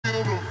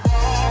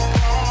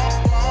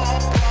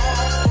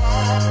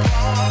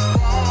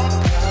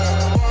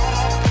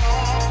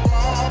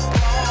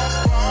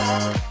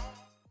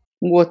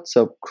What's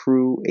up,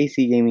 crew?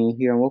 AC Gaming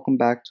here, and welcome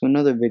back to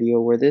another video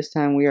where this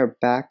time we are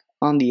back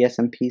on the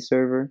SMP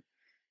server,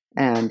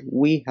 and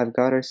we have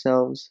got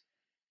ourselves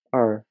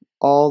our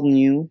all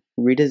new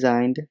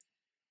redesigned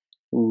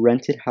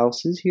rented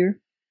houses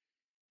here.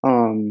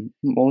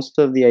 Most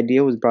of the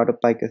idea was brought up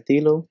by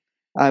Cathilo.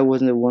 I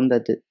wasn't the one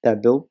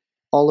that built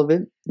all of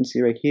it. You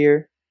see right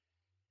here,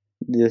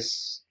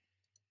 this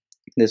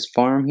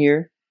farm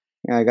here.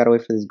 Yeah, I gotta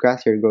wait for this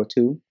grass here to grow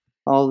too.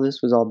 All of this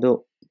was all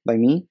built by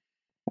me,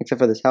 except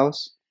for this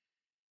house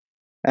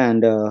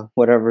and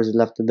whatever is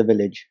left of the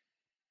village.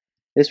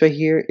 This right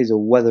here is a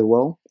weather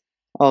well,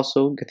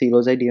 also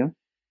Gathilo's idea.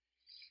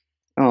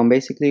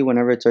 Basically,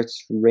 whenever it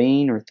starts to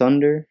rain or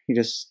thunder, you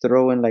just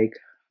throw in like,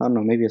 I don't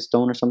know, maybe a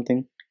stone or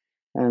something,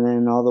 and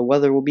then all the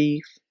weather will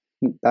be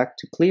back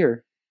to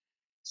clear.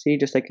 See,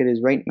 just like it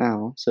is right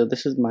now. So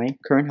this is my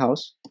current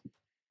house,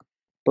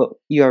 but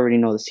you already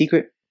know the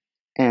secret,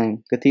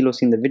 and Gathilo's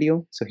seen the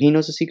video, so he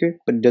knows the secret,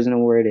 but he doesn't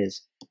know where it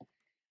is.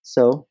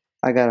 So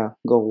I gotta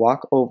go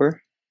walk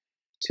over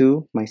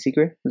to my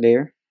secret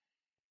lair.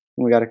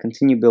 We gotta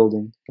continue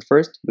building. But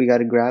first, we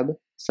gotta grab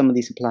some of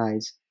these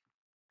supplies.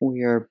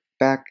 We are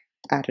back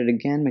at it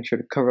again. Make sure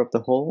to cover up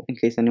the hole in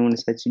case anyone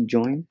decides to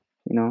join.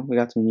 You know, we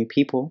got some new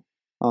people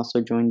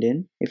also joined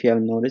in. If you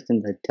haven't noticed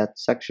in the death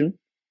section,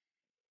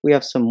 we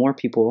have some more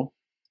people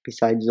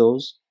besides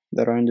those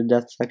that are in the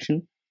death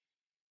section.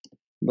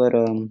 But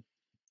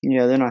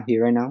yeah, they're not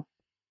here right now.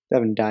 They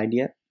haven't died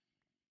yet.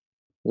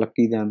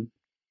 Lucky them.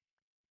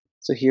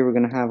 So here we're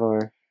gonna have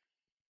our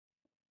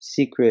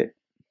secret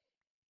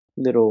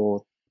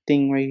little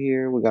thing right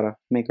here. We gotta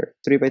make our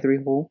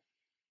 3x3 hole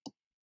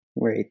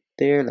right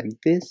there, like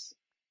this.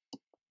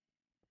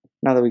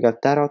 Now that we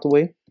got that out the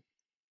way,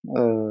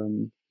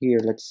 here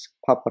let's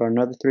pop out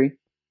another 3.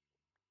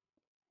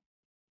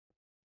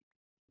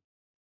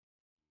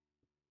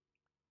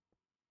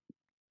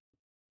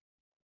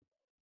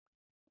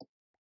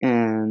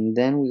 And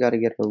then we gotta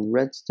get a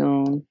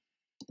redstone.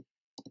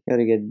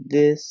 Gotta get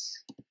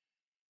this.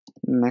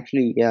 And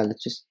actually, yeah,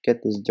 let's just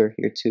get this dirt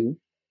here too.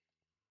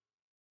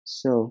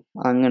 So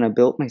I'm gonna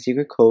build my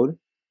secret code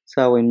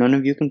so that way none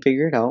of you can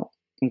figure it out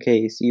in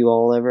case you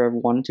all ever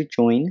wanted to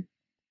join.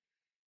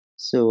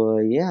 So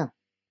yeah,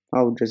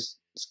 I'll just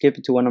skip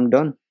it to when I'm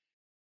done.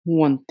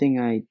 One thing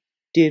I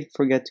did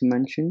forget to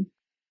mention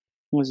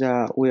was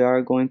that we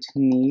are going to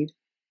need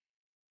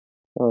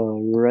a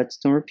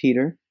redstone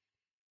repeater.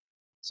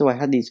 So I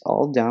had these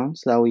all down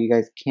so that way you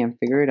guys can't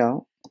figure it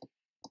out.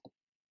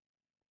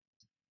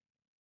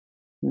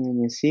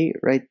 And you see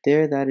right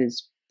there, that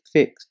is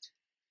fixed.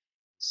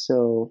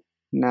 So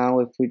now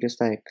if we just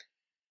like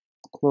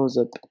close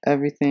up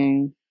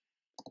everything,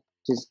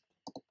 just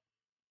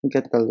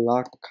get the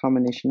lock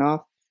combination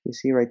off, you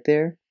see right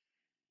there.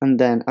 And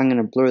then I'm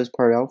gonna blur this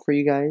part out for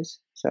you guys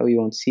so that you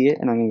won't see it,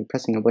 and I'm gonna be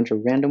pressing a bunch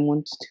of random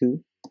ones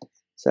too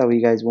so that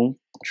you guys won't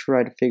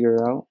try to figure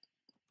it out.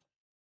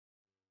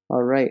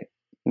 Alright,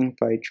 if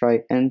I try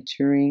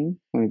entering,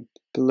 let me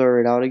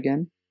blur it out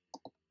again.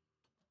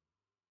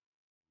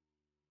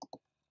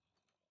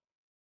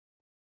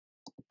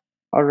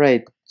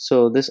 Alright,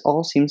 so this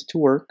all seems to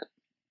work.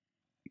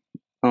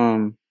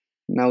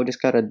 Now we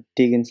just gotta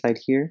dig inside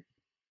here.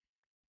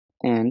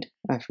 And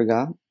I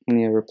forgot, I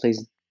need to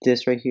replace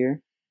this right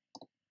here.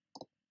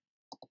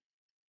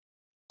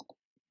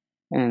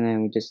 And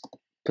then we just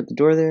put the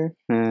door there,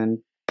 and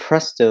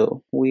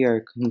presto, we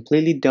are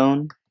completely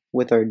done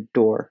with our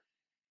door.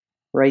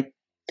 Right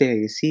there,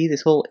 you see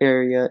this whole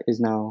area is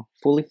now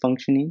fully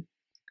functioning.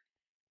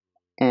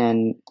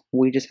 And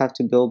we just have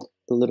to build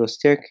a little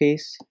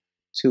staircase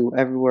to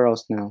everywhere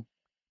else now.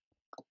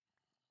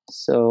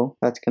 So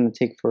that's gonna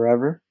take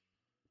forever.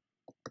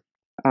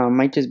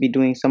 Might just be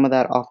doing some of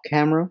that off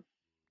camera.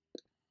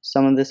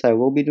 Some of this I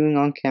will be doing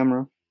on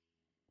camera.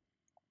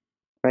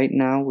 Right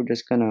now we're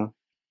just gonna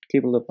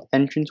keep a little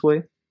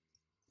entranceway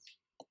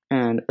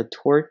and a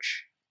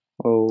torch.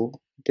 Oh,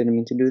 didn't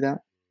mean to do that.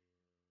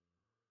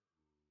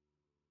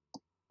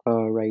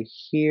 Right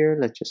here,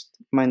 let's just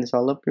mine this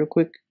all up real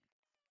quick.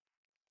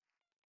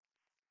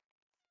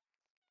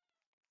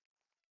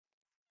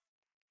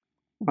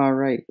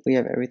 Alright, we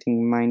have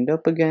everything mined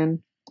up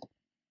again.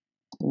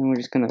 And we're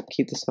just gonna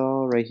keep this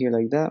all right here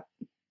like that.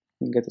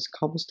 And get this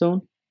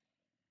cobblestone.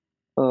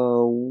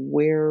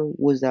 Where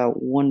was that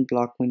one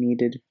block we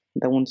needed?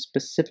 That one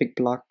specific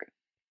block.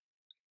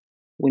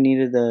 We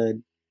needed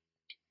the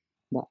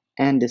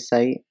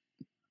andesite.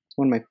 It's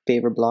one of my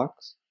favorite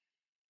blocks.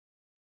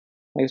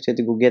 I used to have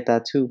to go get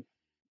that too.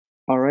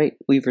 Alright,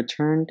 we've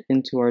returned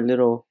into our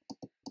little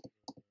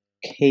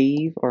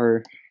cave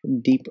or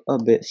deep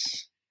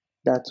abyss.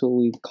 That's what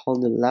we've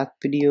called the last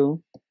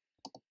video.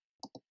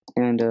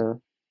 And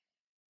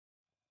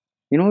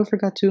you know what I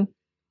forgot too?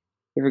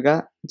 I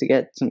forgot to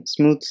get some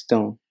smooth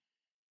stone.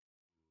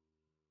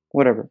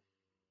 Whatever.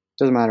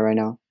 Doesn't matter right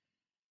now.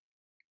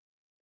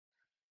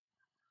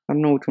 I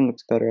don't know which one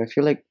looks better. I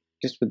feel like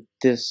just with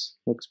this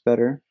looks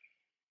better.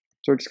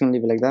 So we're just gonna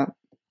leave it like that.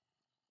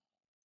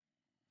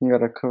 You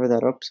gotta cover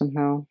that up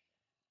somehow.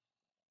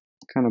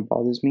 Kind of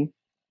bothers me.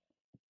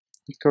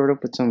 Cover it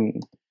up with some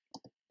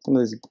of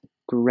this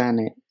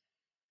granite.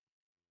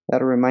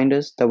 That'll remind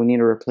us that we need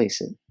to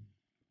replace it.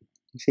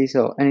 You see,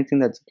 so anything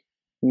that's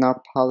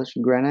not polished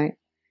granite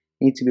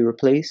needs to be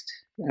replaced,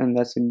 and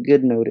that's a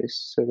good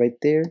notice. So right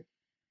there,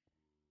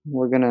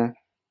 we're gonna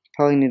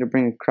probably need to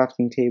bring a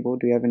crafting table.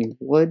 Do we have any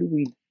wood?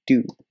 We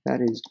do.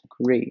 That is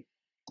great.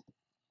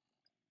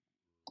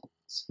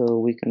 So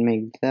we can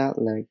make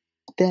that like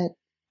that.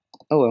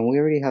 Oh, and we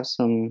already have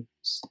some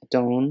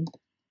stone,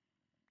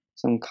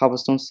 some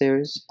cobblestone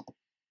stairs.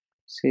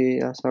 See,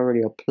 that's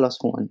already a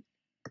 +1.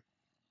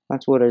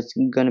 That's what it's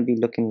gonna be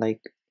looking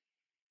like.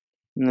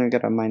 And then we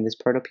gotta mine this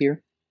part up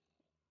here.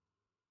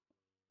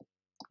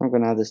 We're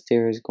gonna have the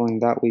stairs going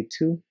that way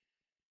too.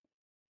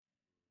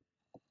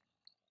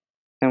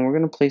 And we're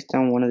gonna place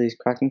down one of these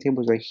crafting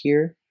tables right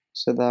here,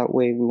 so that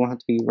way we won't have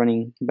to be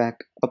running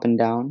back up and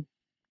down.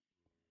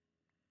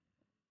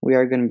 We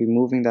are gonna be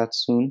moving that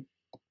soon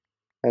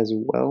as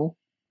well.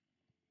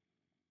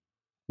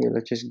 Here,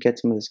 let's just get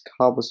some of this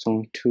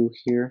cobblestone too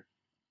here.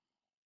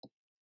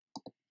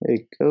 There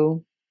you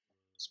go.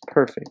 It's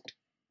perfect.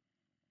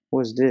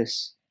 What's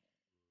this?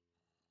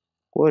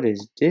 What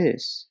is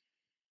this?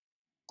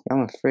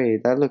 I'm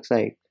afraid that looks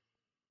like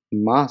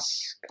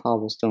moss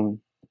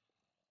cobblestone.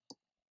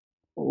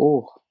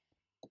 Oh,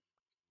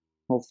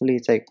 hopefully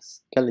it's like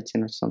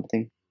skeleton or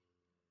something.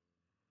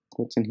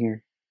 What's in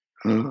here?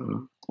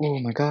 Oh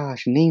my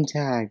gosh, name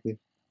tag.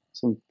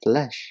 Some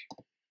flesh.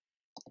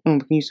 Oh, we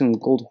can use some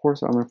gold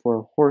horse armor for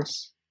a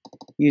horse.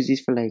 Use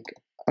these for like,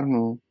 I don't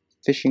know,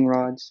 fishing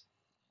rods.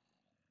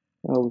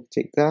 We'll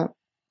take that.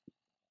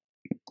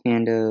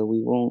 And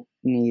we won't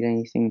need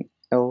anything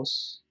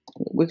else.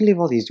 We can leave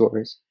all these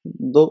doors.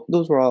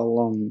 Those were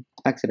all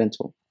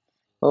accidental.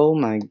 Oh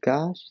my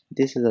gosh,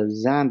 this is a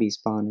zombie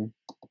spawner.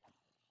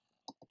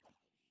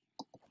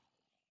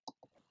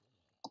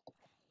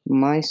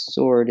 My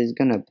sword is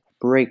gonna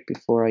break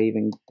before I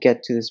even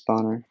get to the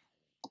spawner.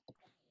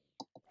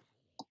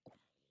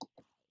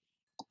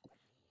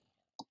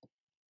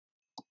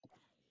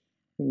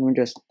 We'll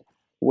just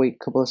wait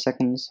a couple of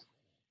seconds.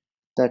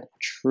 That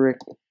trick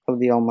of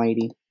the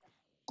Almighty.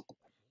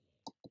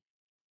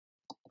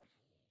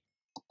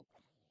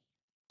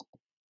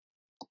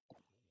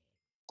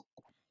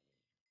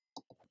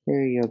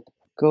 There you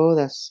go,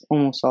 that's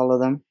almost all of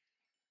them.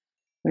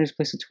 Let me just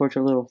place the torch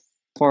a little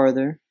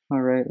farther.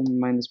 Alright, let me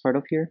mine this part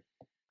up here.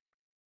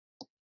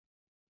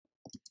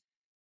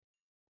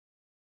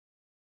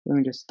 Let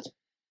me just...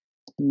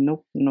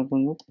 Nope, nope,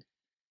 nope.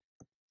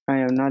 I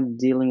am not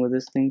dealing with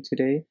this thing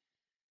today.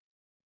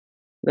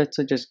 Let's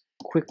just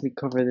quickly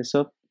cover this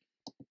up.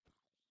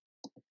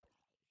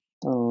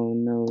 Oh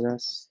no,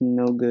 that's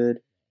no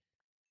good.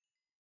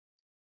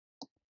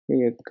 Here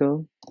you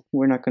go.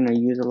 We're not gonna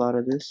use a lot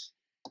of this.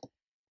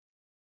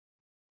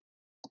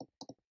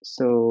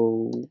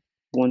 So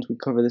once we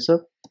cover this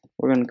up,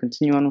 we're gonna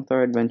continue on with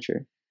our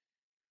adventure.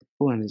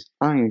 Oh, and there's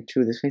iron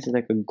too. This place is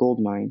like a gold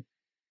mine.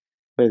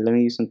 Wait, let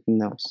me use something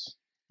else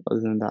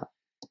other than that.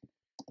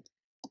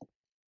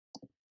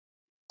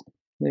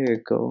 There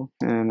you go.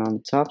 And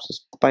on top, so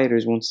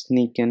spiders won't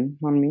sneak in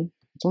on me.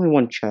 It's only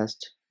one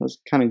chest. That's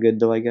kind of good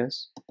though, I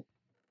guess.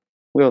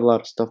 We have a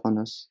lot of stuff on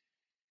us.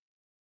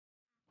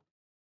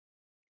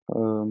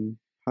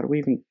 How do we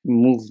even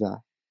move that?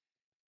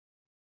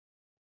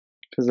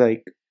 Cause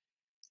like,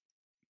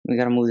 we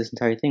gotta move this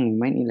entire thing. We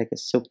might need like a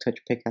silk touch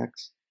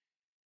pickaxe.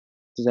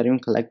 Does that even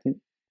collect it?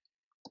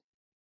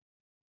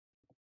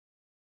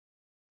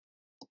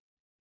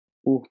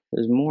 Ooh,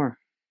 there's more.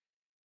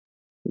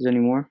 Is there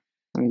any more?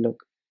 Let me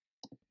look.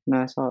 No,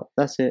 that's all.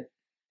 That's it.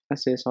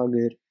 That's it. It's all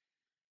good.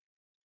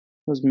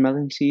 Those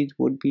melon seeds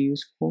would be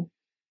useful.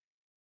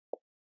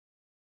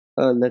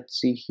 Let's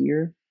see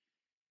here.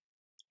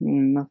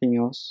 Nothing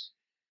else.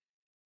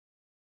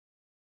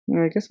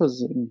 I guess it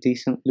was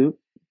decent loot.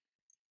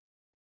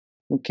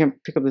 We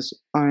can't pick up this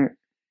iron.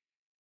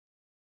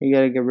 You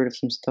gotta get rid of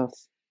some stuff.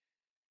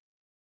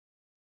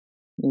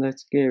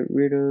 Let's get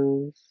rid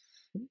of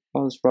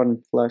all this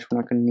rotten flesh. We're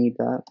not gonna need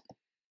that.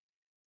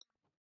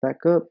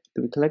 Back up.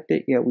 Did we collect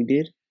it? Yeah, we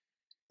did.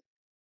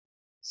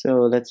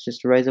 So let's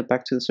just rise up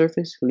back to the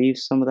surface, leave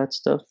some of that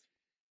stuff,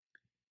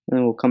 and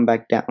then we'll come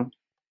back down.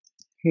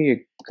 Here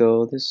you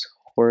go. This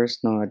horse.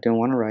 No, I don't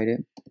want to ride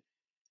it.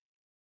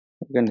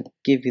 I'm gonna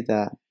give you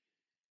that.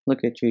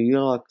 Look at you.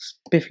 You look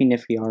spiffy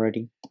niffy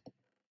already.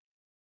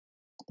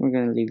 We're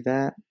gonna leave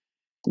that,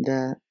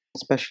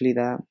 especially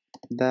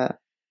that.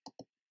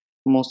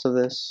 Most of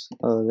this.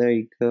 Oh, there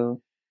you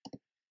go.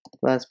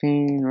 Glass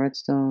pane,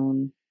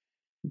 redstone,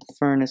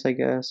 furnace, I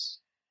guess.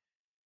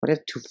 But I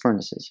have 2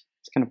 furnaces.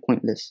 It's kind of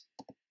pointless.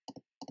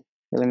 Okay,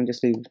 let me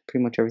just leave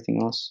pretty much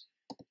everything else.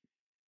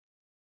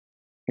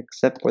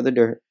 Except for the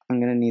dirt. I'm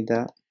gonna need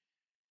that.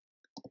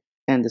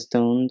 And the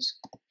stones.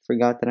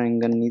 Forgot that I'm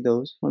gonna need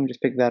those. Let me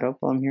just pick that up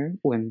while I'm here.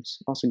 Oh, and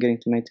it's also getting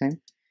to nighttime.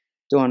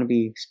 Don't want to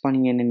be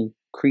spawning in any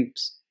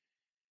creeps.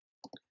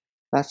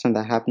 Last time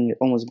that happened, it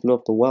almost blew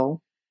up the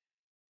well.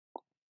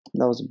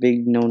 That was a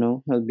big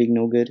no-no. That was a big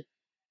no-good.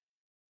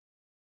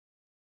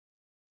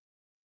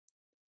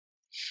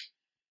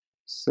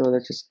 So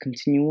let's just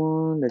continue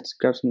on. Let's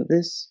grab some of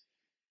this.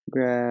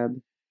 Grab,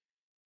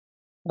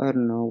 I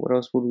don't know, what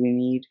else would we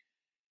need?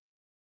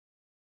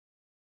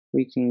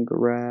 We can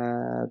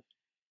grab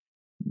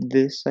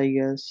this, I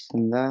guess,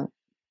 and that.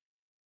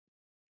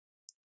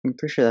 I'm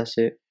pretty sure that's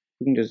it.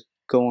 We can just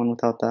go on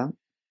without that.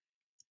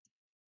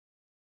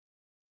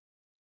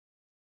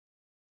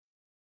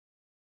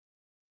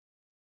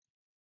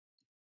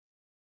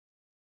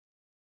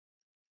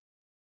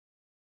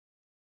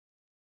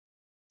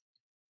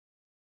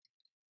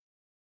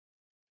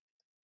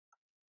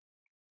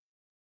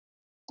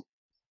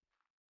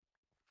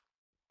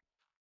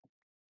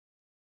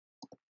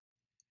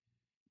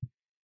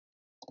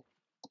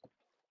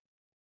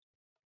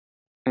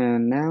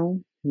 And now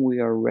we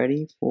are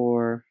ready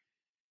for,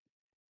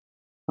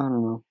 I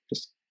don't know,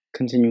 just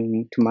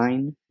continuing to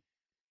mine.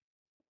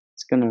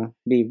 It's gonna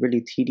be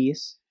really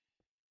tedious.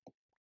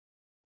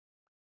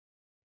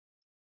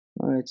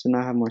 Alright, so now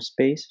I have more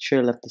space. Should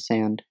have left the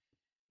sand.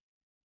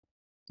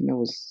 That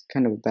was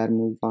kind of a bad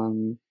move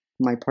on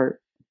my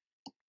part.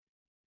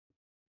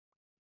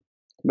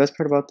 The best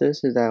part about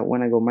this is that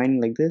when I go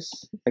mining like this,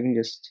 I can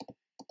just,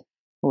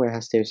 oh, it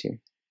has stairs here.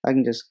 I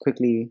can just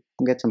quickly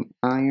get some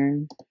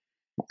iron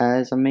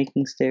as I'm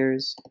making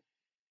stairs.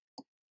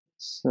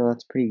 So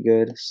that's pretty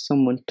good.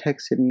 Someone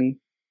texted me.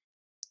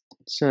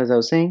 So as I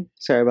was saying,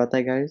 sorry about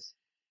that, guys.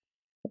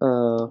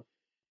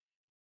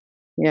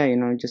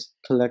 Yeah, just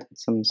collect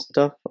some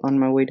stuff on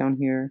my way down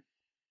here.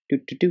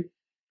 Do.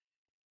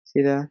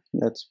 See that?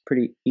 That's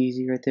pretty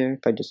easy right there. If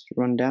I just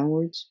run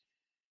downwards,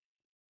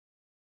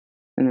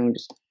 and then we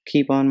just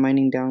keep on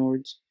mining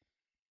downwards.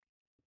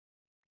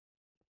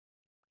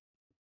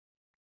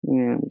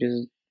 Yeah, we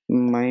just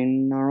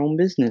mine our own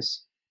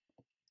business.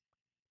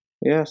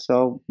 Yeah, so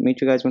I'll meet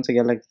you guys once I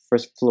get like the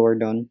first floor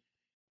done.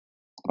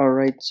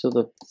 Alright, so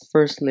the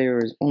first layer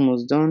is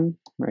almost done.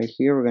 Right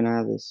here, we're gonna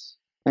have this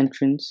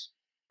entrance.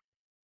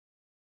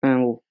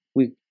 And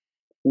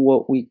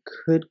what we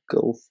could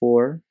go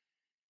for,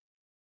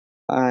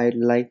 I'd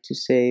like to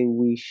say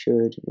we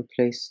should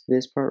replace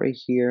this part right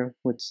here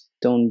with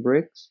stone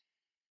bricks.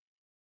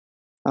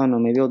 I don't know,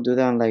 maybe I'll do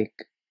that on like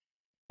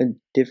a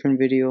different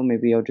video.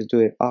 Maybe I'll just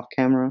do it off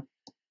camera.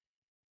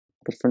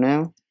 But for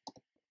now,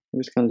 I'm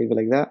just gonna leave it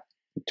like that.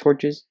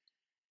 Torches,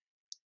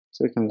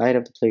 so we can light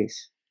up the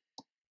place.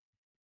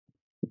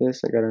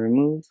 This I gotta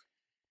remove.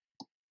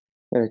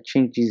 Gotta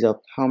change these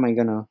up. How am I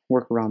gonna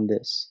work around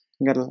this?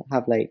 I gotta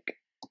have like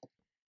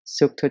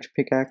silk touch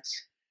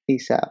pickaxe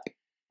ASAP.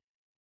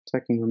 So I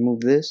can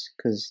remove this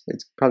because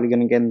it's probably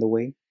gonna get in the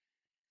way.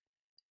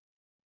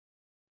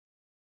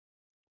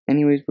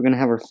 Anyways, we're gonna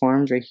have our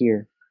farms right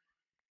here.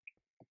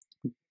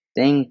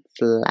 Dang,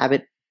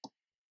 flabbit.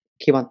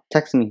 Keep on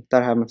texting me.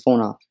 Thought I had my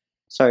phone off.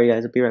 Sorry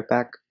guys, I'll be right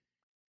back.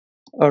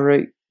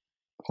 Alright,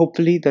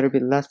 hopefully that'll be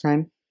the last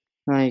time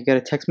I get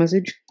a text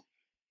message.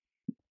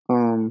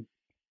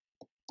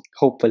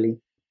 Hopefully.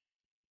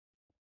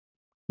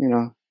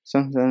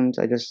 Sometimes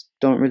I just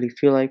don't really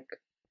feel like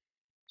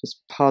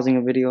just pausing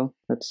a video.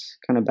 That's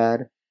kind of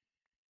bad.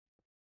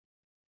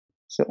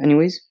 So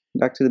anyways,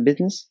 back to the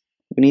business.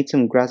 We need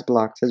some grass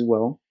blocks as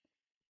well,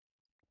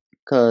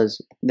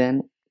 because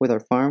then with our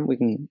farm we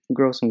can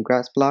grow some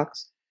grass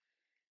blocks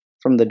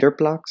from the dirt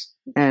blocks,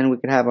 and we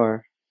could have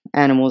our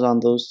animals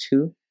on those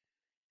too.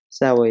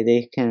 So that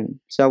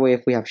way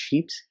if we have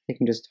sheep, they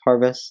can just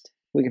harvest.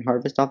 We can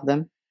harvest off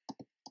them.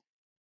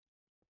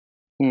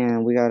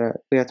 And we got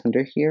some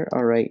dirt here.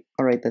 All right,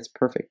 that's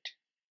perfect.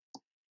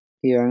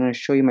 Here, I'm gonna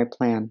show you my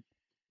plan.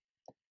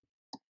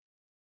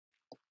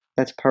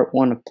 That's part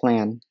 1 of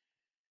plan.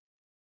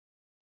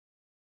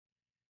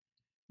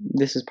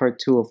 This is part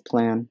 2 of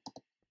plan.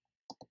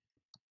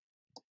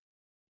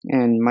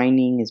 And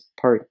mining is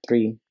part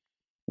 3.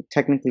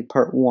 Technically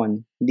part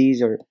 1.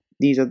 These are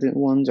the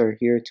ones are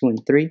here 2 and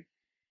 3.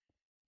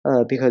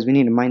 Because we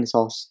need to mine this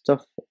all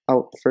stuff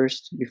out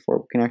first before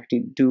we can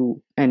actually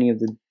do any of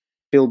the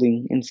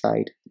building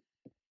inside.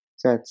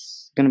 So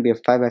that's gonna be a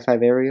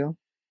 5x5 area.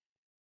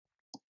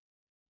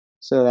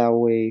 So that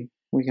way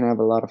we can have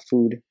a lot of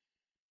food.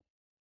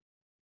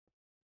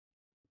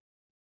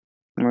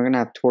 And we're gonna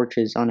have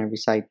torches on every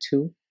side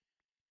too,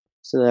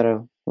 so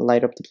that'll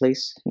light up the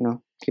place,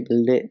 keep it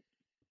lit.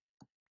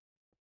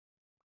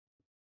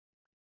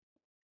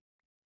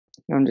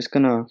 I'm just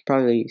gonna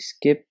probably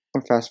skip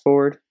or fast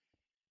forward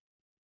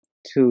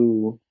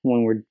to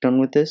when we're done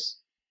with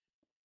this.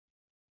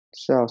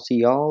 So I'll see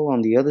y'all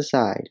on the other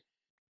side.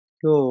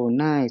 Yo,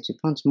 nice, we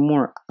found some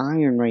more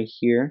iron right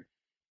here.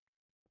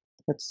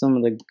 That's some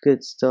of the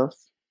good stuff.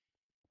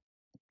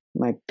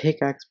 My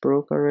pickaxe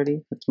broke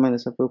already. Let's mine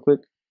this up real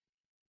quick.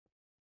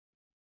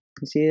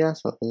 You see,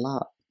 that's a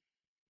lot.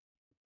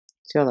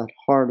 See all that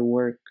hard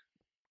work.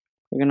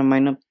 We're gonna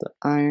mine up the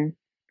iron.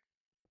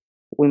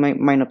 We might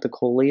mine up the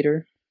coal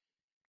later,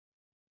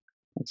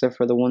 except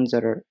for the ones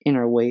that are in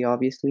our way,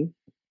 obviously.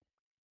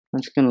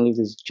 I'm just gonna leave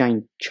these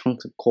giant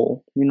chunks of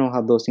coal. You know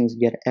how those things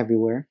get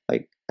everywhere.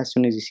 Like, as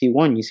soon as you see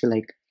one, you see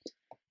like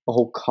a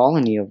whole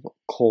colony of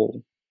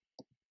coal.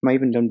 Am I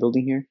even done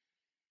building here?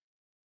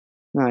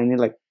 No, I need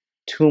like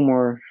 2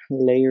 more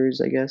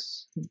layers, I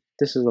guess.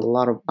 This is a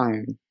lot of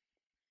iron.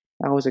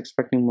 I was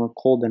expecting more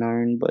coal than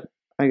iron, but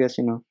I guess,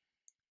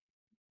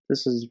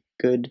 this is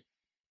good.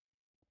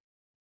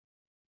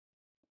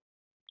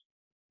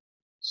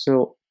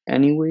 So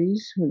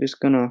anyways, we're just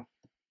gonna,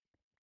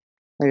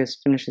 I guess,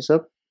 finish this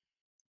up.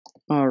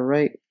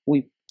 Alright,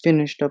 we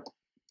finished up,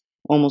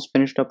 almost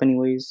finished up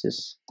anyways,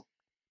 this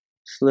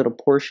little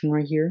portion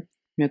right here.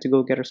 We have to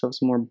go get ourselves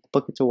some more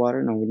buckets of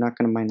water. No, we're not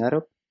gonna mine that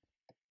up.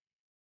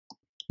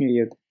 Here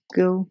you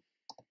go.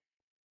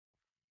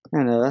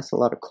 And that's a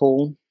lot of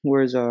coal.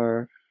 Where's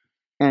our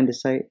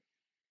andesite?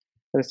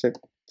 Gotta start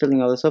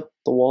filling all this up.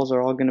 The walls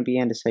are all gonna be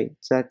andesite.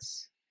 So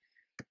that's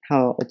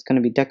how it's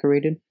gonna be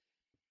decorated.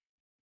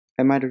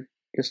 I might have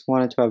just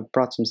wanted to have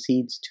brought some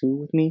seeds too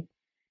with me.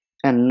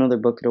 And another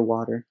bucket of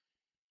water.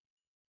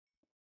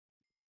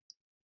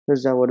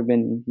 Because that would have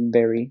been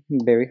very,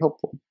 very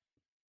helpful.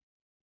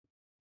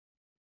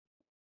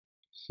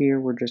 Here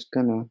we're just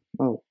gonna,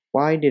 oh,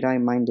 why did I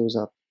mine those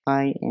up?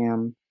 I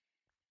am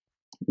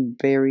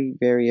very,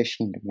 very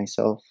ashamed of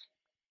myself.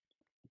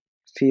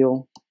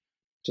 Feel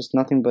just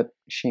nothing but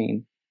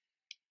shame.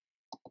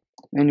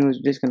 Anyways,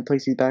 we're just gonna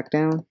place these back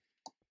down.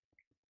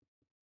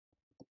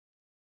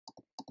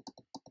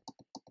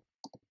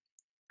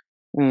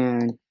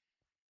 And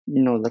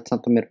no, that's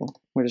not the middle.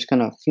 We're just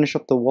gonna finish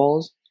up the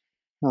walls.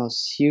 I'll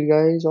see you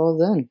guys all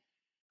then.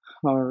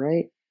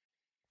 Alright.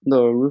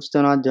 The roof's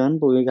still not done,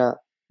 but we got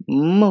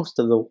most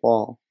of the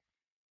wall.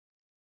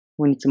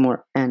 We need some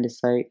more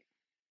andesite.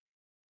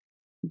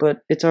 But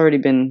it's already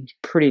been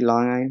pretty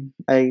long,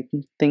 I'm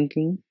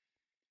thinking.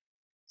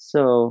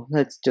 So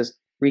let's just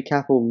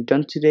recap what we've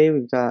done today.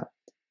 We've got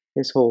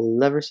this whole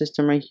lever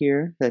system right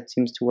here that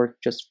seems to work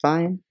just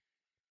fine.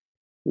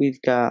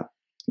 We've got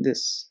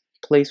this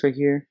place right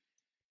here.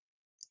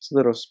 It's a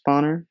little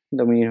spawner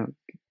that we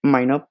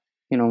mine up,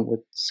 with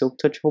silk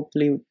touch.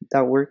 Hopefully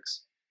that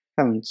works.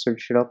 Haven't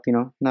searched it up,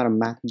 not a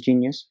math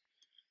genius.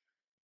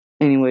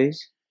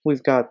 Anyways,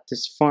 we've got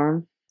this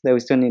farm that we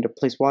still need to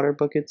place water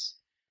buckets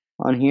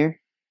on here.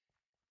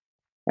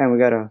 And we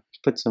gotta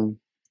put some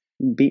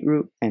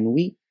beetroot and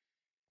wheat.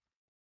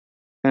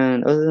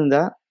 And other than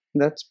that,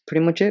 that's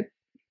pretty much it.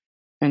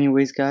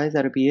 Anyways, guys,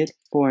 that'll be it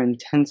for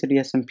Intensity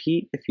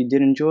SMP. If you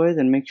did enjoy,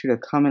 then make sure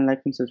to comment,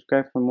 like, and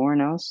subscribe for more,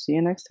 and I'll see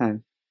you next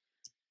time.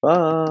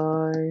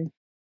 Bye!